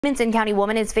Edmonson County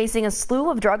woman is facing a slew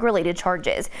of drug-related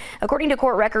charges. According to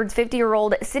court records,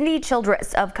 50-year-old Cindy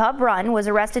Childress of Cub Run was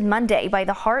arrested Monday by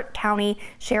the Hart County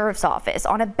Sheriff's Office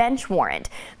on a bench warrant.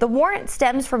 The warrant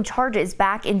stems from charges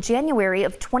back in January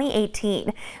of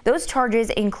 2018. Those charges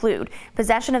include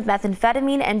possession of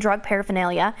methamphetamine and drug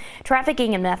paraphernalia,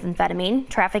 trafficking in methamphetamine,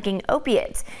 trafficking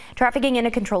opiates, trafficking in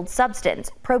a controlled substance,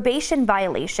 probation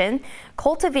violation,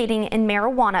 cultivating in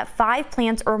marijuana 5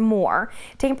 plants or more,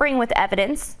 tampering with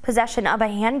evidence, possession of a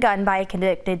handgun by a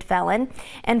convicted felon,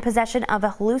 and possession of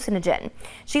a hallucinogen.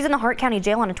 She's in the Hart County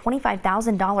Jail on a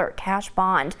 $25,000 cash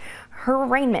bond. Her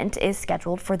arraignment is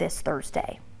scheduled for this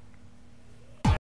Thursday.